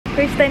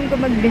First time ko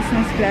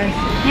mag-business class.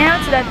 You know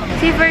what's that?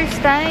 See, first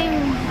time.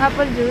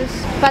 Apple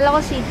juice. Kala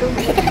ko C2.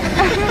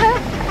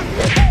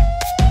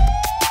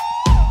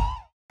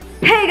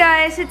 Hey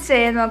guys, it's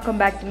Say and welcome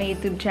back to my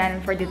YouTube channel.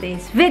 For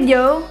today's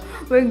video,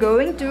 we're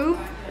going to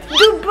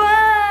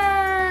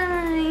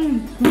Dubai!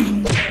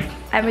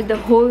 I'm with the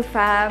whole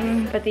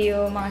fam, pati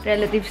yung mga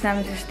relatives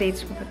namin sa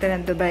States pupunta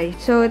ng Dubai.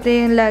 So, ito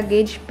yung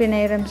luggage,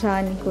 pinairam sa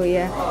akin ni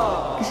Kuya.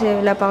 Kasi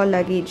wala pa ako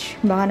luggage.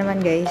 Baka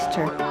naman guys,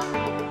 char.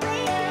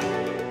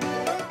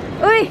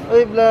 Uy!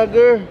 Uy,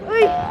 vlogger!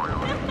 Uy!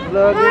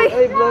 Vlogger! Uy!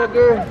 Ay,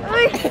 vlogger!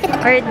 Uy!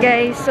 Alright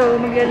guys, so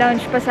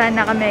magla-lounge pa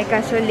sana kami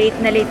kaso late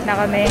na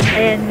kami.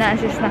 Ayan,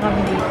 na-assist na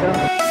kami dito.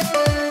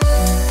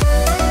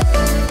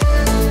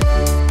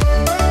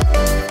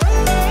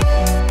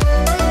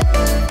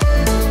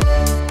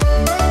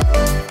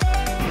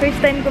 First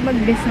time ko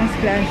mag-business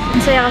class.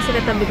 Ang saya kasi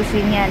katabi ko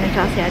si Nian at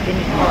saka si Ate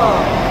Nico.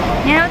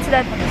 You know what's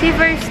that? See,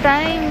 first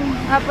time.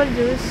 Apple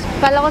juice.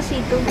 Kala ko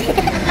C2.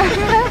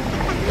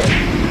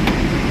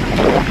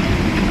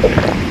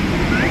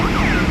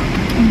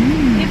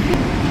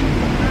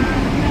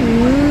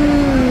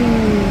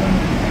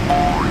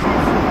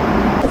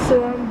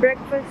 So, ang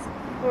breakfast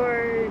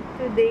for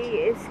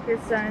today is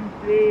croissant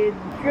with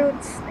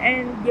fruits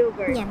and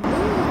yogurt. Yeah.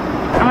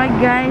 Okay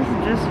guys,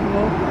 just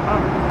woke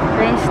up.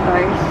 3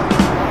 stars.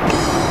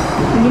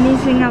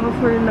 Ginising ako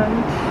for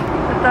lunch.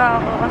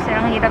 Totoo ako kasi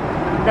ang hirap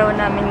daw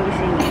namin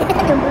gising.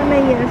 Siyempre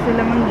nahihirap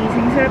sila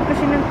manggising. Sarap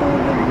kasi ng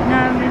tulog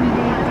namin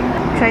dito.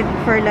 Excited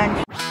for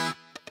lunch.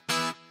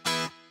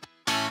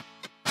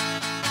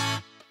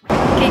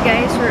 Okay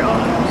guys, we're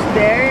almost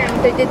there.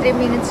 33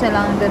 minutes na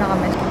lang, doon na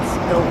kami. Let's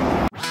go.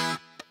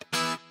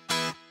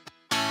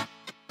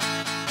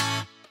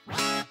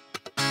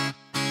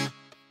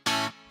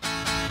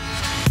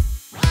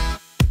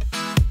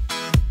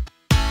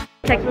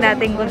 Check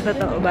natin kung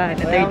totoo ba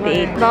na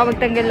 38. Baka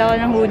magtanggal ako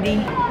ng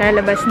hoodie.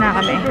 Lalabas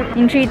na kami.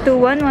 In 3, 2,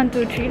 1, 1,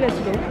 2, 3,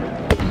 let's go.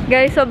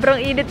 Guys,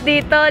 sobrang init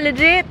dito.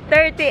 Legit,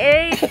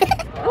 38.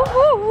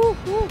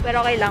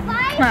 Pero okay lang.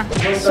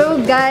 So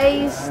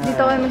guys,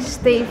 dito kami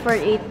mag-stay for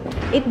 8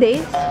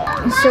 days.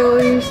 So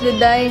here's the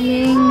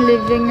dining,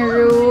 living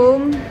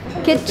room,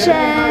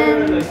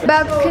 kitchen,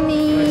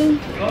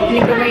 balcony. Hindi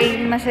ko may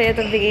masaya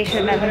itong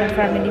vacation namin ng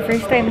family.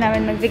 First time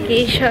namin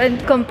mag-vacation.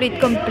 Complete.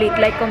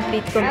 Like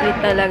complete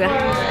talaga.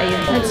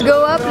 Ayun. Let's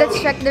go up. Let's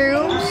check the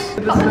rooms.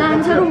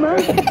 Naan sa room ba?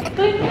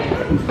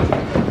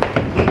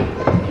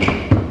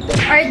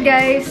 Alright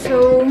guys,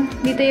 so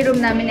dito yung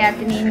room namin ni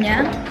Ate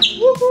Nina.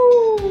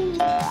 Woohoo!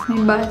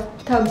 May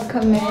bathtub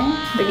kami.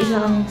 Nag-isa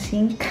kaming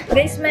sink.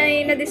 Guys,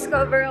 may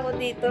na-discover ako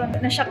dito.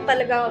 Na-shock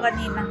talaga ako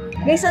kanina.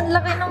 Guys, ang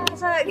laki ng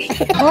saging.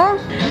 Oh?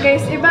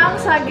 Guys, iba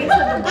ang saging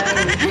sa Dubai.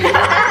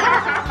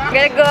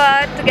 Gonna go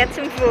out to get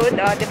some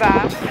food. O,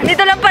 diba?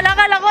 Dito lang pala.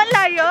 Kala ko ang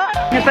layo.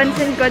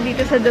 Napansin ko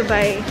dito sa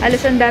Dubai. Halos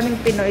ang daming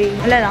Pinoy.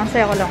 Wala lang.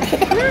 Saya ko lang.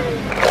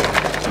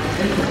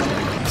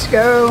 Let's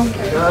go.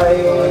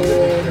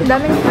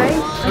 Daming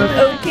fries.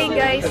 Okay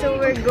guys, so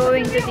we're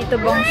going to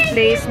Tito Bong's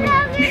place.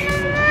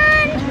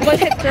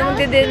 Kulit na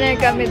magdi-dinner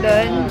kami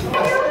doon.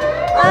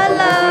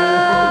 Hello!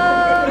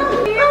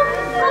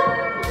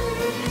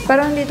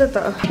 Parang hindi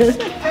totoo.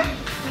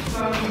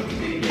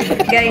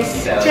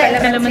 Guys,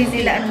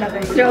 kalamansi nila ang laki.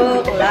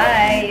 Joke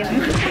live.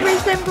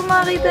 First time ko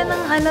makakita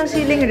ng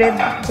siling red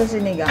sa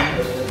sinigang.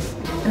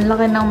 Ang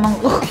laki ng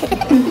mangkok.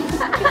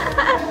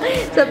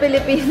 Sa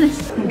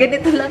Pilipinas,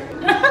 ganito lang.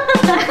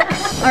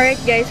 Alright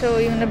guys, so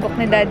yung nabook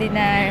ni Daddy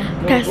na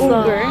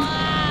Uber.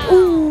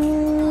 Ooh!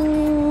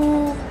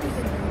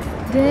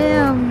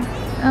 Damn!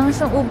 Ang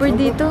isang Uber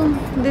dito.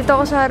 Dito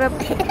ako sa harap.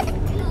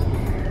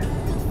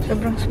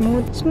 Sobrang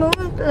smooth.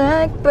 Smooth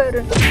like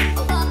butter.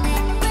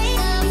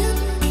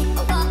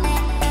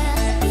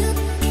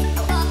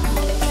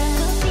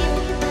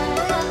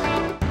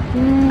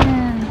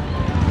 Yeah.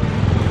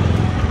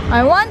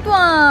 I want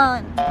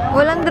one!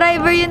 Walang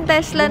driver yung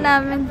Tesla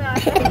namin.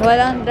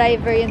 Walang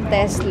driver yung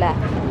Tesla.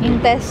 Yung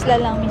Tesla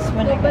lang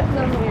mismo na.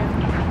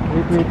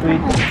 Wait.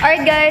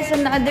 Alright guys,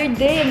 another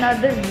day,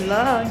 another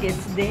vlog.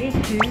 It's day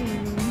 2.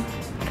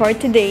 For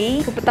today,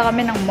 pupunta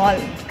kami ng mall.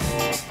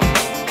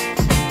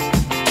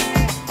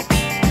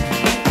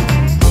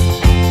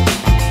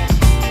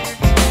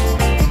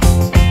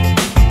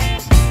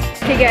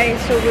 Okay guys,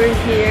 so we're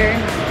here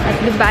at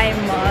Dubai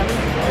Mall.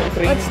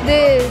 What's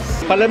this?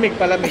 Palamig.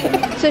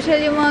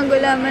 Social yung mga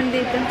gulaman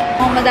dito.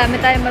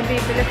 Madami tayong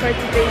mabibili for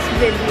today's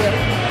video.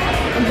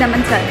 Huwag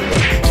naman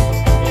sana.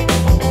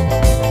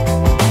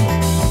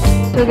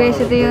 So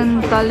guys, ito yung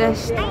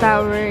tallest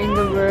tower in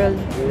the world.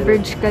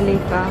 Burj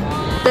Khalifa.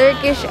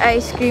 Turkish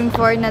ice cream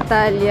for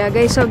Natalia.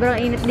 Guys, sobrang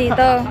init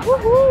dito.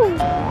 Woohoo!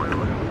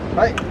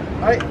 Ay!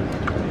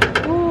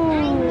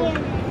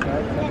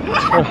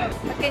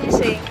 What can you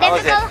say?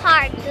 Difficult,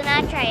 hard. Do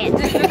wanna try it.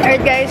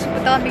 Alright guys,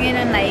 punta kami ngayon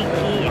ng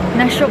Nike.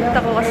 Na-shocked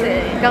ako kasi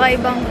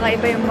kakaiba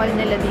yung mall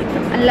nila dito.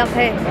 Ang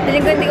laki.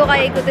 Feeling ko hindi ko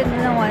kaya ikutin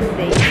din ng one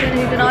day. So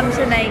nandito na kami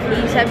sa Nike.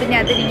 Sabi niya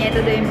ate niya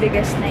ito daw yung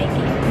biggest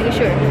Nike. Hindi ko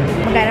sure.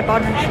 Maghanap ako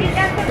ng shoes.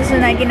 So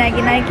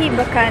Nike,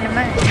 baka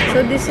naman.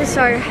 So this is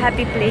our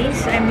happy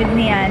place. I'm with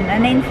Niana.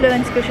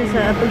 Na-influence ko siya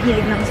sa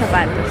paghilig ng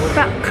sapatos.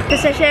 Fuck!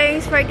 Kasi sharing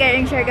for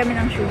caring, share kami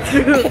ng shoes.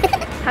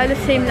 Halos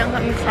same lang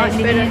kami size,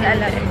 pero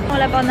alam.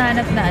 Wala pa ako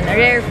nahanap na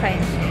rare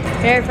finds.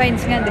 Rare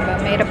finds nga, di ba?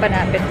 Mahirap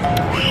hanapin.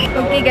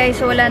 Okay guys,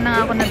 so wala na nga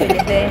ako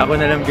nabili. Ako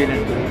na lang bilan.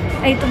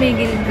 Ay,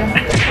 tumigil ka.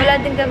 Wala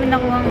din kami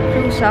nakuha ng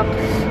shoe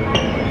socks.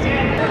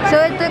 So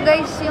ito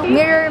guys, yung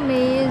mirror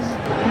maze.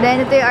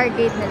 Then ito yung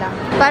arcade nila.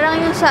 Parang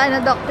yung sa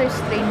Doctor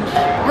Strange.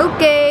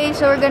 Okay,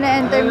 so we're gonna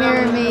enter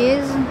mirror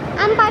maze.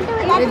 I'm partner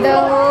with the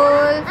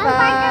whole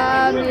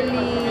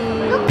family.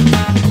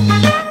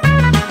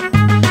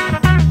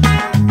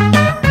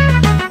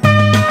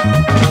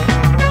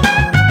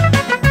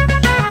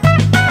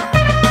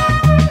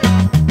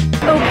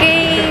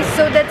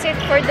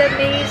 For the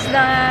maze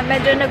na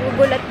medyo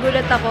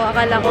nagugulat-gulat ako.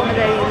 Akala ko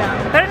madali lang.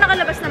 Pero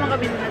nakalabas naman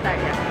kami na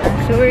Natalia.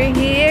 So we're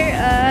here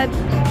at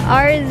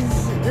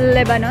Ars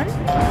Lebanon.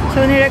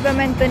 So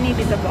nirecommend to ni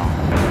Tito Bong.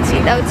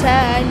 Sit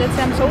outside.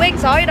 I'm so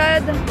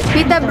excited.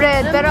 Pita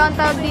bread. Pero ang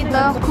tawag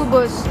dito,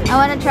 kubos. I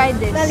wanna try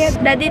this.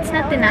 Daddy, it's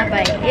not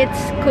tinapay.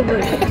 It's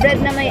kubos.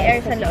 Bread na may air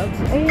sa loob.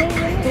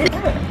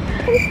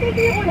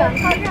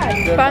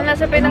 Parang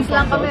nasa Pinas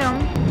lang kami, oh.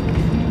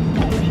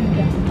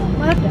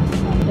 What?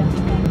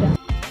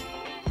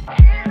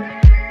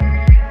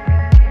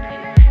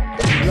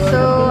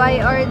 So, I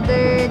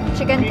ordered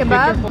chicken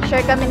kebab.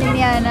 Share kami ni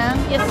Niana.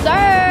 Yes,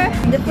 sir!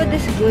 The food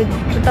is good.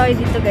 So, tayo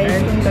dito guys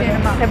kung gusto nyo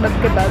ng mga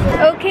kebab-kebab.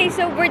 Okay,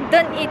 so we're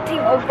done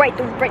eating. Alright.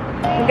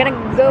 We're gonna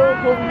go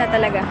home na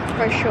talaga.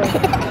 For sure.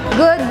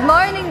 Good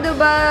morning,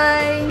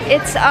 Dubai!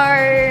 It's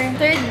our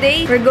third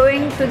day. We're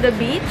going to the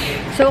beach.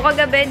 So,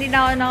 kagabi, hindi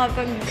na ako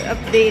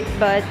nakapag-update.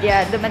 But,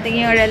 yeah, dumating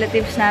yung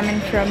relatives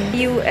namin from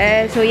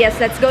US. So, yes,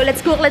 let's go.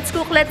 Let's cook.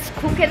 Let's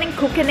cook and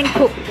cook.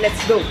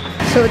 Let's go.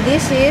 So,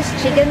 this is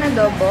chicken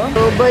adobo.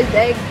 So, boiled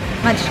egg,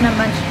 match na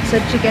match sa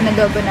chicken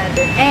adobo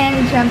natin.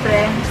 And,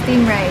 syempre,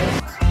 steam rice.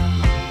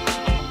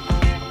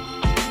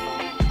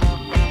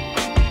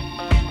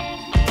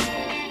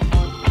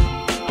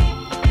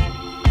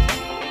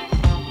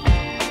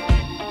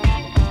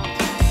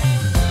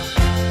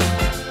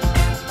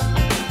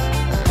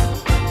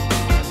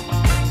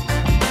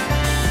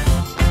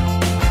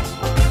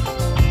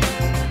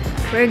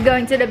 We're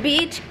going to the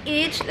beach.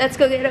 Let's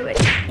go get away.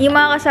 Yung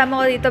mga kasama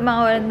ko dito,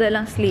 mga walang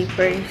dalang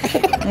sleepers.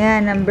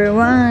 Ayan, number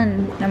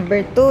 1.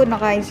 Number 2,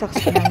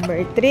 naka-socks.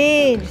 Number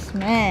 3, just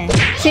man.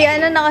 Si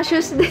ano,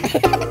 naka-shoes din.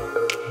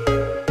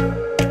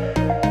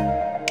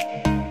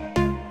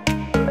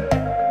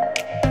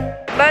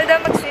 Bawal daw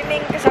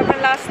mag-swimming kasi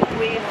sobrang lakas ng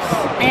waves.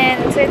 And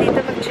so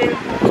dito mag-chill.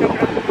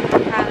 Sobrang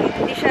hangin.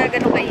 Hindi siya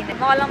ganun kainit.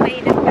 Mukha lang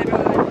mainit pero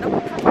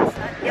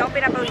hindi ako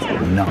pinapawisan.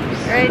 No.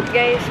 Alright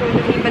guys, so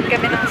lumipat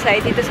kami ng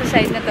side. Dito sa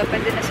side na to,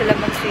 pwede na sila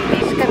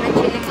mag-swimming. Kami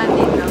chilling lang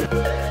dito.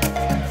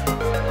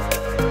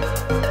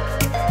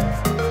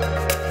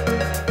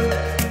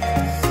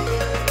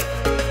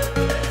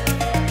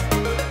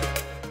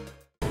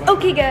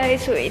 Okay guys,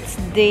 so it's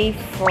day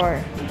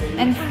 4.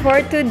 And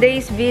for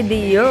today's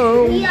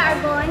video, we are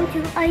going to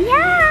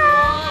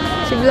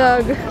si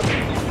vlog.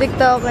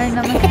 TikToker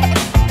naman.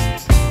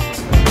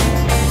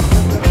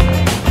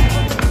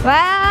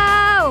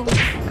 Wow!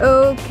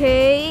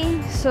 Okay,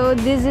 so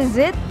this is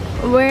it.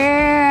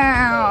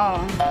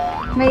 Wow!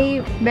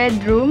 May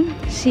bedroom,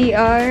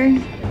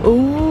 CR.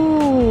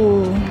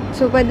 Ooh!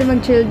 So pwede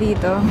mag-chill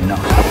dito. No.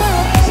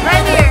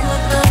 Right here!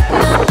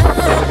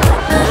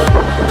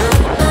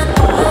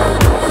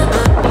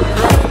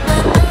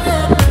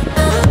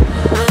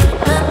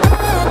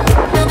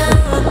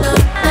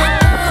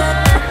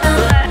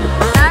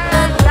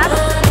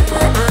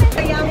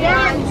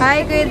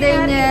 Hi, Kuya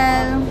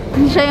Daniel.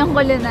 Siya yung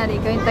culinary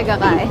ko, yung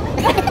taga-kain.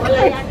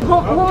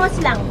 Hummus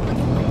lang.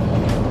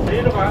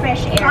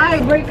 Fresh air.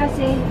 Ay, work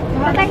kasi.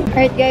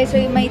 Alright guys,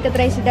 so may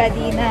itatry si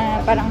Daddy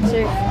na parang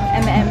surf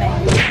MMA.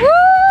 Woo!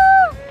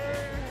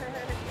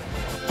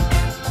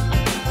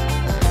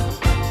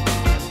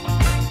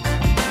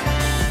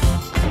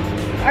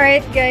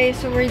 Alright guys,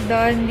 so we're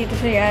done dito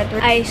sa yacht.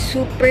 I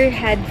super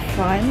had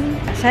fun.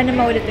 Sana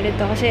maulit-ulit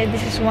to kasi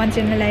this is once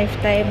in a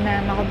lifetime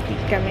na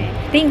makomplete kami.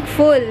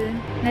 Thankful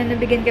na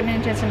nabigyan kami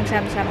ng chance na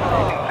magsama-sama.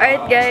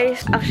 Alright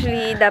guys,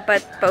 actually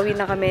dapat pauwi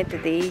na kami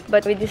today.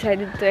 But we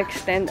decided to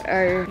extend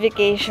our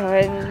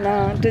vacation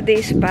ng 2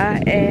 days pa.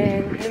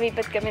 And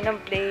lumipat kami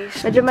ng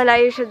place. Medyo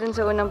malayo siya dun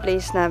sa unang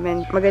place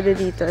namin. Maganda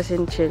dito as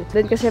in chill.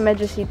 Dun kasi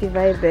medyo city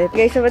vibe eh.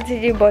 Guys,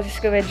 napansin yung boses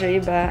ko medyo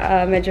iba.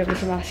 Medyo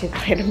masama kasi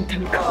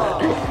pakiramdam ko.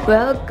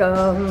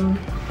 Welcome!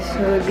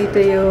 So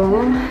dito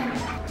yung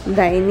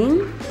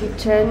dining,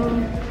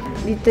 kitchen,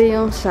 dito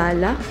yung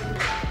sala.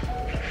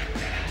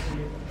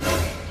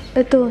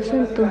 Ito,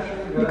 saan to?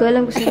 Hindi ko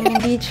alam kung saan.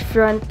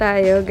 Beachfront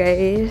tayo,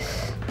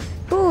 guys.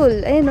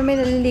 Pool! Ayun, may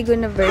naliligo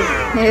na bird.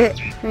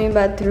 May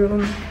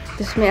bathroom.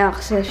 Tapos may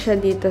access siya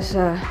dito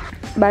sa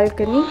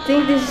balcony. I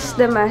think this is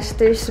the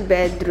master's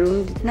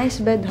bedroom.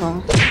 Nice bed,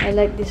 huh? I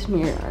like this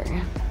mirror.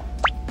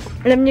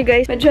 Alam niyo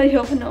guys, medyo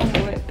ayoko na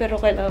umuwi, pero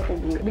kailangan ko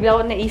umuwi. Bigla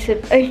ko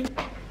naisip, ay,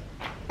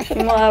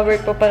 yung mga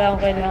work pa pala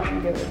akong kailangan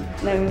gawin.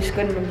 Namiss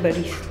ko na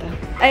mag-barista.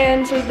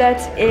 Ayun, so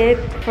that's it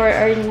for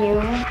our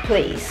new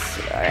place.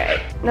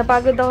 Alright.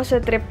 Napagod ako sa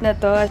trip na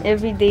to.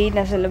 Everyday,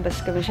 nasa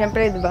labas kami.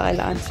 Siyempre, diba,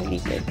 kailangan sa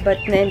likod.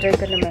 But na-enjoy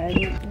ko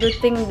naman. Good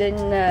thing din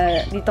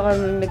na dito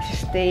kami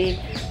magsistay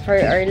for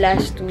our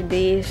last 2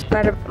 days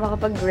para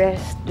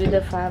makapag-rest with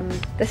the fam.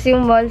 Tapos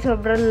yung mall,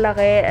 sobrang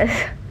laki.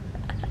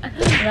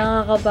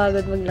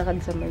 Nakakapagod maglakad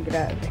sa may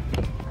grabe.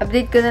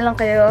 Update ko na lang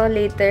kayo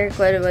later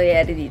kung ano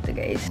mangyayari dito,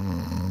 guys.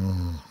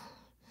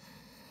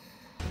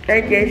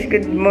 Alright guys,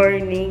 good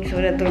morning. So,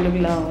 natulog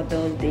lang ako the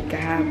whole day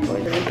kahapon.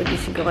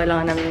 Pag-ising ko,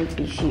 kailangan namin ng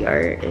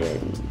PCR.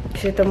 And,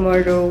 kasi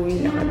tomorrow,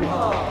 uwi na kami.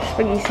 Tapos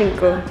pag-ising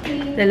ko,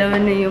 dalawa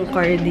na yung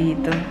car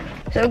dito.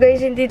 So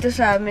guys, hindi to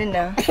sa amin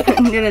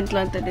Ganun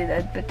lang to din.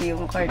 At pati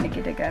yung car na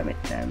ginagamit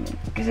namin.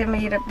 Kasi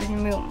mahirap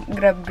din yung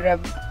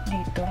grab-grab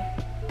dito.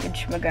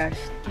 Which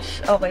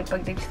magastos. Okay,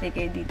 pag nag-stay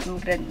kayo dito,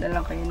 rent na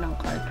lang kayo ng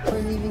car. We're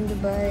leaving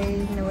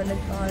Dubai. Nawalan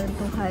pa ka ng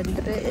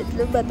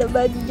 200. Luma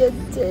naman yan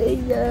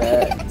sa'yo.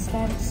 It's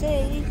time to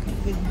say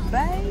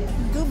goodbye,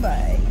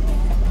 Dubai.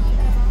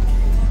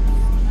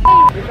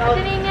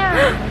 Ito niya.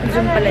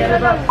 Zoom pala yun.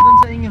 Doon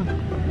sa inyo.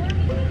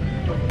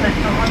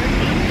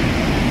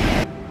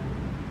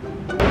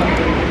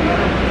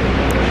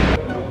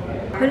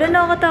 Wala,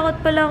 nakakatakot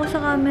pala ako sa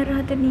camera.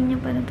 Hatin niya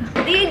pa na to.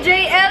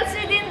 DJ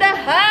LC in the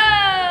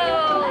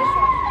house!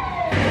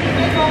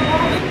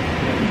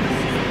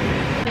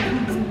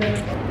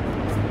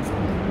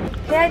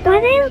 Why do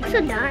they look so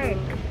dark?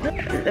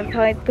 Ang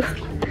pangit ko.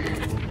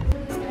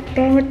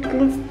 Pangit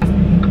ko.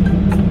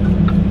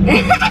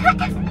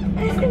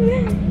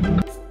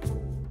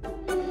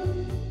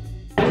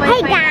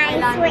 Hey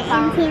guys, we're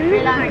in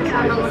here.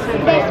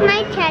 There's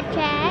my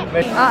Chelseah.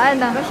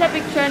 Ano? Basta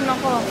picture mo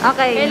ko.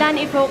 Okay. Kailangan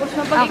i-focus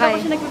mo. Pag ikaw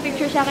kasi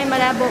nagpipicture sa akin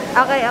malabo.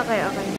 Okay.